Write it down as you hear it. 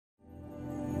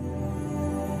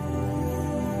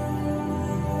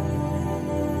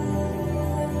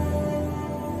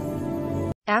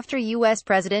after U.S.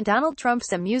 President Donald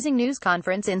Trump's amusing news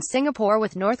conference in Singapore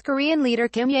with North Korean leader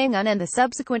Kim Jong-un and the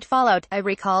subsequent fallout, I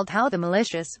recalled how the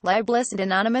malicious, libelous and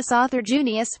anonymous author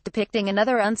Junius, depicting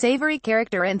another unsavory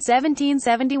character in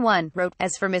 1771, wrote,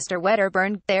 "As for Mr.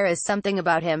 Wedderburn, there is something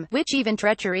about him, which even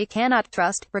treachery cannot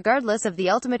trust." Regardless of the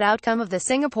ultimate outcome of the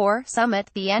Singapore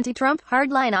summit, the anti-Trump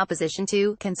hardline opposition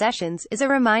to concessions is a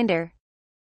reminder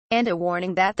and a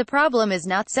warning that the problem is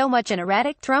not so much an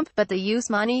erratic Trump, but the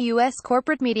money U.S.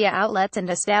 corporate media outlets and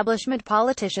establishment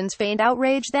politicians feigned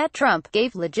outrage that Trump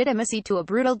gave legitimacy to a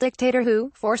brutal dictator who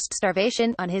forced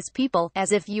starvation on his people,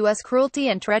 as if U.S. cruelty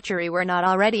and treachery were not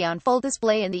already on full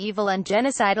display in the evil and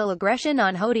genocidal aggression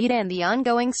on Houthi and the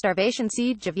ongoing starvation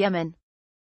siege of Yemen.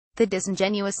 The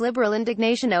disingenuous liberal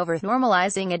indignation over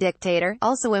normalizing a dictator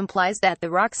also implies that the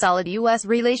rock-solid U.S.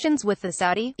 relations with the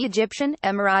Saudi, Egyptian,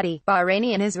 Emirati,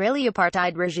 Bahraini and Israeli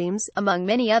apartheid regimes, among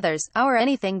many others, are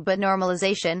anything but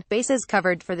normalization. Bases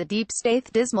covered for the deep state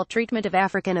dismal treatment of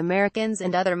African Americans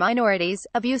and other minorities,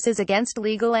 abuses against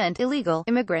legal and illegal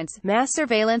immigrants, mass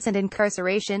surveillance and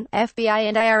incarceration, FBI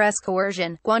and IRS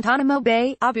coercion, Guantanamo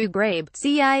Bay, Abu Ghraib,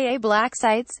 CIA black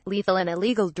sites, lethal and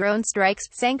illegal drone strikes,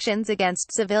 sanctions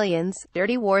against civilians,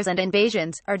 dirty wars and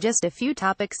invasions, are just a few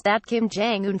topics that Kim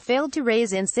Jong-un failed to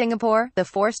raise in Singapore. The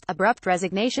forced, abrupt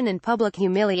resignation and public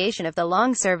humiliation of the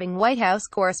long-serving White House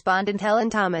correspondent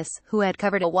Helen Thomas, who had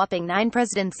covered a whopping 9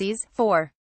 presidencies,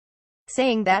 for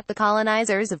saying that the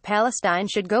colonizers of Palestine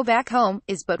should go back home,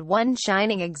 is but one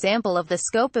shining example of the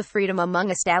scope of freedom among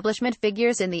establishment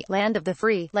figures in the land of the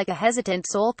free. Like a hesitant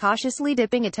soul cautiously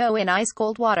dipping a toe in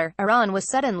ice-cold water, Iran was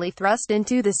suddenly thrust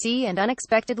into the sea and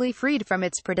unexpectedly freed from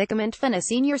its predicament. When a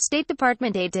senior State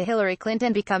Department aide to Hillary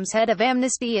Clinton becomes head of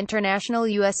Amnesty International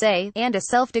USA, and a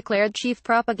self-declared chief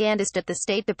propagandist at the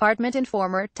State Department and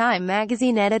former Time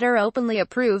magazine editor openly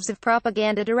approves of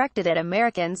propaganda directed at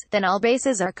Americans, then all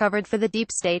bases are covered for the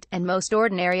deep state, and most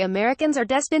ordinary Americans are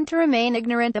destined to remain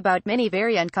ignorant about many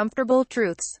very uncomfortable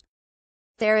truths.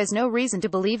 There is no reason to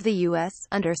believe the U.S.,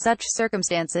 under such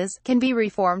circumstances, can be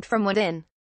reformed from within.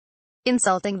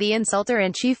 Insulting the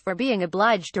insulter-in-chief for being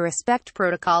obliged to respect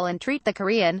protocol and treat the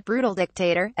Korean, brutal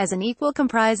dictator, as an equal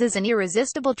comprises an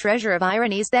irresistible treasure of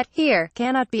ironies that, here,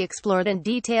 cannot be explored in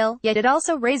detail, yet it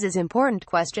also raises important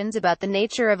questions about the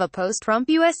nature of a post-Trump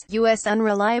U.S.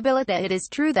 unreliability. It is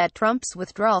true that Trump's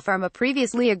withdrawal from a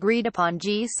previously agreed-upon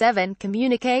G7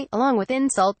 communique, along with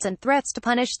insults and threats to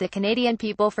punish the Canadian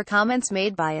people for comments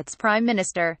made by its Prime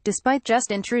Minister, despite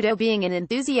Justin Trudeau being an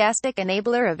enthusiastic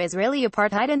enabler of Israeli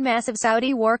apartheid and massive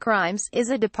Saudi war crimes, is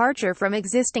a departure from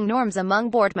existing norms among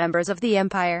board members of the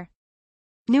empire.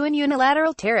 New and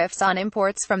unilateral tariffs on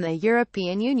imports from the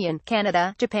European Union,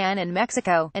 Canada, Japan and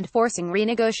Mexico, and forcing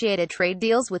renegotiated trade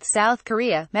deals with South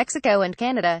Korea, Mexico and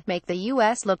Canada, make the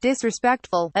U.S. look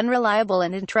disrespectful, unreliable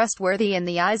and untrustworthy in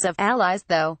the eyes of allies,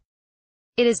 though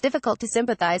it is difficult to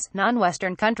sympathize.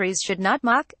 Non-Western countries should not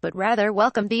mock, but rather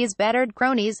welcome these battered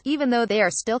cronies, even though they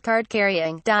are still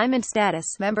card-carrying, diamond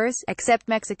status members, except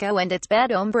Mexico and its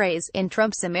bad hombres, in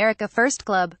Trump's America First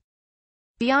Club.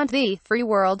 Beyond the free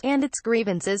world and its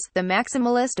grievances, the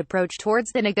maximalist approach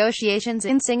towards the negotiations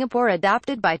in Singapore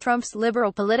adopted by Trump's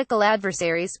liberal political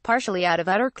adversaries, partially out of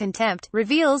utter contempt,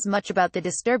 reveals much about the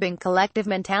disturbing collective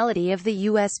mentality of the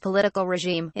U.S. political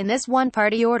regime, in this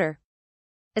one-party order.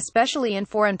 Especially in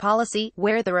foreign policy,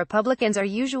 where the Republicans are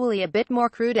usually a bit more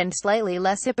crude and slightly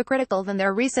less hypocritical than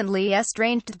their recently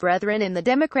estranged brethren in the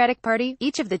Democratic Party,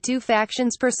 each of the two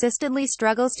factions persistently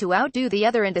struggles to outdo the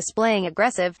other in displaying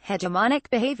aggressive, hegemonic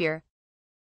behavior.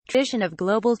 Tradition of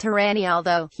global tyranny.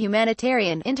 Although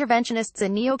humanitarian interventionists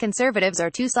and neoconservatives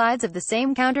are two sides of the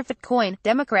same counterfeit coin,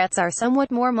 Democrats are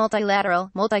somewhat more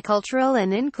multilateral, multicultural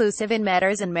and inclusive in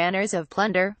matters and manners of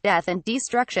plunder, death and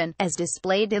destruction, as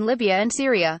displayed in Libya and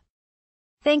Syria.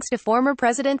 Thanks to former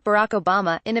President Barack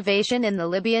Obama, innovation in the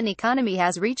Libyan economy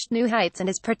has reached new heights and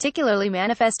is particularly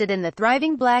manifested in the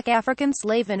thriving black African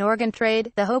slave and organ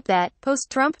trade. The hope that,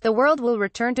 post-Trump, the world will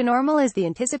return to normal is the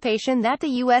anticipation that the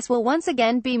U.S. will once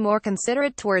again be more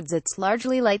considerate towards its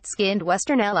largely light-skinned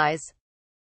Western allies.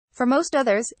 For most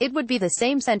others, it would be the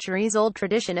same centuries-old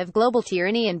tradition of global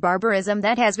tyranny and barbarism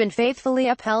that has been faithfully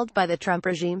upheld by the Trump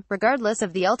regime. Regardless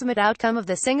of the ultimate outcome of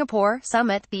the Singapore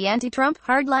summit, the anti-Trump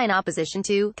hardline opposition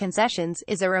to concessions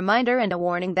is a reminder and a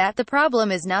warning that the problem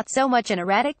is not so much an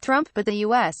erratic Trump, but the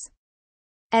U.S.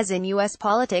 As in U.S.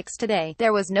 politics today,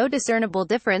 there was no discernible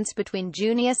difference between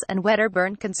Junius and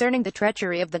Wedderburn concerning the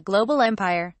treachery of the global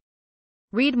empire.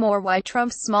 Read more why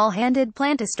Trump's small-handed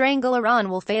plan to strangle Iran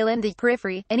will fail in the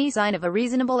periphery. Any sign of a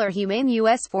reasonable or humane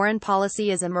U.S. foreign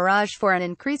policy is a mirage for an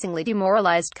increasingly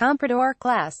demoralized comprador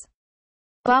class.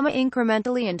 Obama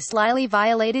incrementally and slyly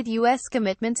violated U.S.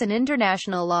 commitments and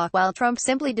international law, while Trump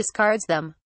simply discards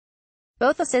them.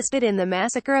 Both assisted in the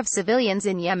massacre of civilians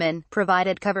in Yemen,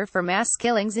 provided cover for mass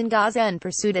killings in Gaza and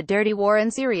pursued a dirty war in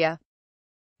Syria.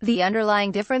 The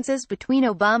underlying differences between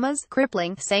Obama's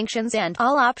crippling sanctions and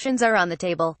all options are on the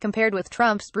table, compared with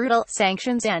Trump's brutal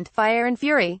sanctions and fire and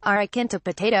fury, are akin to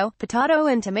potato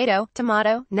and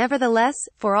tomato. Nevertheless,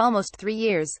 for almost 3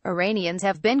 years, Iranians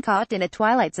have been caught in a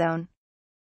twilight zone.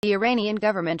 The Iranian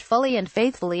government fully and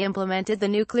faithfully implemented the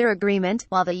nuclear agreement,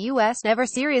 while the U.S. never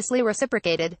seriously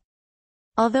reciprocated.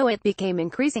 Although it became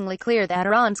increasingly clear that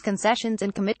Iran's concessions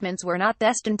and commitments were not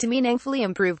destined to meaningfully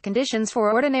improve conditions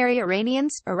for ordinary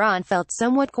Iranians, Iran felt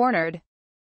somewhat cornered.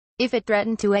 If it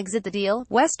threatened to exit the deal,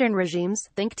 Western regimes,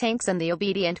 think tanks and the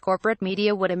obedient corporate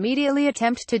media would immediately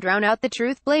attempt to drown out the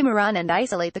truth, blame Iran and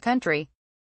isolate the country.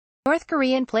 North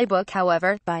Korean playbook,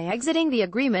 however, by exiting the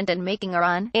agreement and making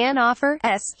Iran an offer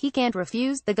he can't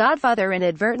refuse, the Godfather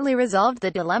inadvertently resolved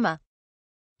the dilemma.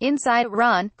 Inside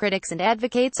Iran, critics and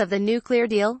advocates of the nuclear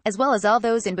deal, as well as all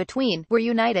those in between, were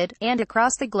united, and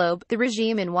across the globe, the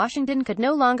regime in Washington could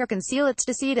no longer conceal its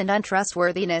deceit and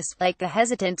untrustworthiness. Like a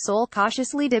hesitant soul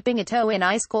cautiously dipping a toe in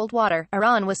ice-cold water,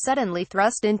 Iran was suddenly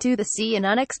thrust into the sea and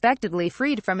unexpectedly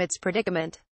freed from its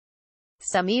predicament.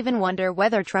 Some even wonder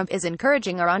whether Trump is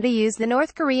encouraging Iran to use the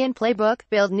North Korean playbook,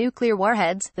 build nuclear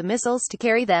warheads, the missiles to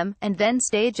carry them, and then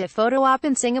stage a photo op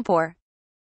in Singapore.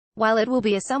 While it will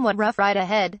be a somewhat rough ride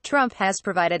ahead, Trump has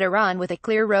provided Iran with a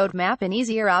clear roadmap and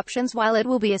easier options.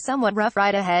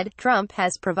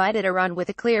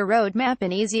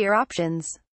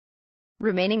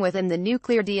 Remaining within the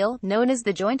nuclear deal, known as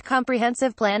the Joint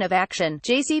Comprehensive Plan of Action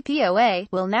 (JCPOA),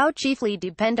 will now chiefly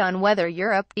depend on whether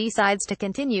Europe decides to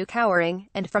continue cowering,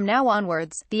 and from now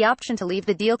onwards, the option to leave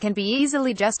the deal can be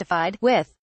easily justified,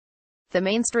 with the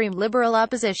mainstream liberal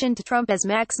opposition to Trump as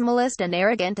maximalist and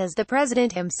arrogant as the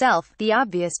president himself. The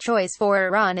obvious choice for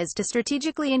Iran is to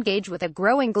strategically engage with a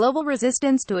growing global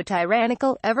resistance to a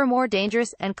tyrannical, ever more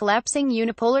dangerous, and collapsing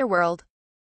unipolar world.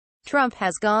 Trump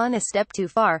has gone a step too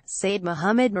far. Said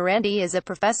Mohammad Marandi is a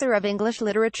professor of English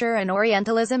literature and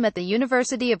Orientalism at the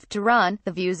University of Tehran.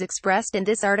 The views expressed in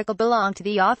this article belong to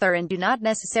the author and do not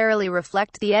necessarily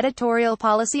reflect the editorial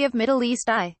policy of Middle East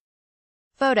Eye.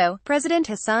 Photo: President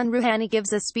Hassan Rouhani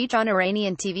gives a speech on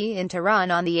Iranian TV in Tehran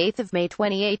on 8 May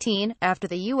 2018, after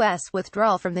the U.S.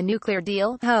 withdrawal from the nuclear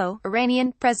deal.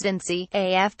 Iranian presidency,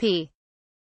 AFP.